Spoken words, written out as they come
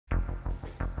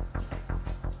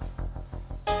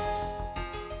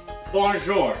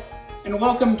Bonjour, and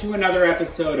welcome to another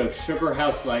episode of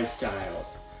Sugarhouse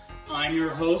Lifestyles. I'm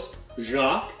your host,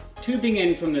 Jacques, tubing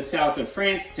in from the south of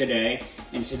France today,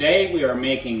 and today we are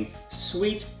making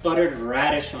sweet buttered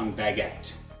radish on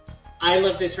baguette. I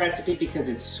love this recipe because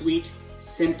it's sweet,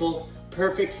 simple,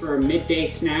 perfect for a midday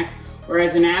snack or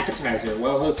as an appetizer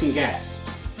while hosting guests.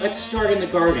 Let's start in the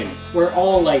garden, where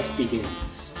all life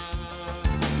begins.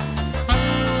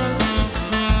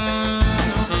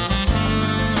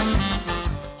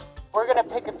 We're gonna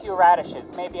pick a few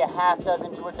radishes, maybe a half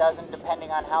dozen to a dozen, depending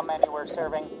on how many we're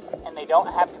serving, and they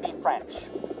don't have to be French.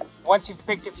 Once you've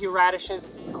picked a few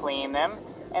radishes, clean them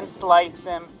and slice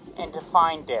them into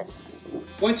fine discs.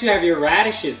 Once you have your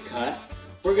radishes cut,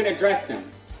 we're gonna dress them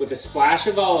with a splash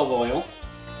of olive oil,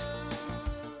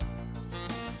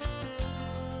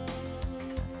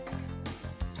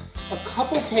 a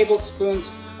couple tablespoons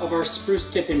of our spruce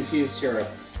tip infused syrup.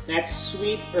 That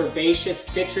sweet, herbaceous,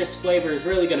 citrus flavor is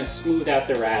really going to smooth out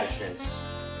the radishes.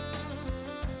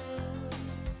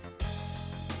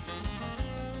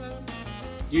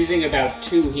 Using about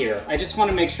 2 here. I just want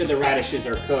to make sure the radishes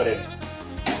are coated.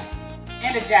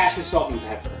 And a dash of salt and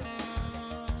pepper.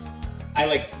 I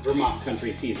like Vermont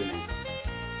country seasoning.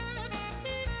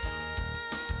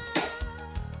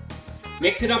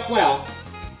 Mix it up well,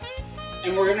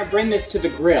 and we're going to bring this to the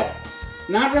grill.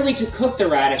 Not really to cook the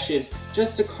radishes,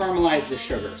 just to caramelize the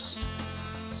sugars.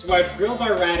 So I've grilled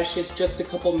our radishes just a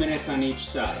couple minutes on each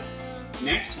side.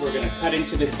 Next, we're gonna cut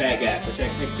into this baguette, which I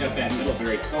picked up at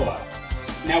Middlebury Co-op.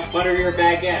 Now butter your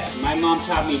baguette. My mom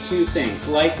taught me 2 things.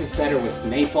 Life is better with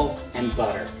maple and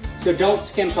butter. So don't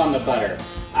skimp on the butter.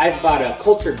 I've bought a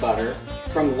cultured butter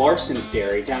from Larson's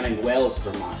Dairy down in Wells,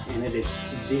 Vermont, and it is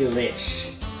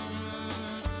delish.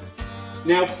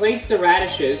 Now place the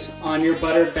radishes on your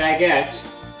buttered baguette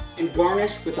and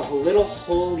garnish with a little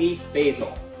whole leaf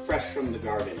basil, fresh from the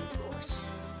garden, of course.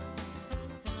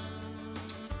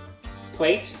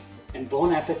 Plate and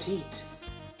bon appetit.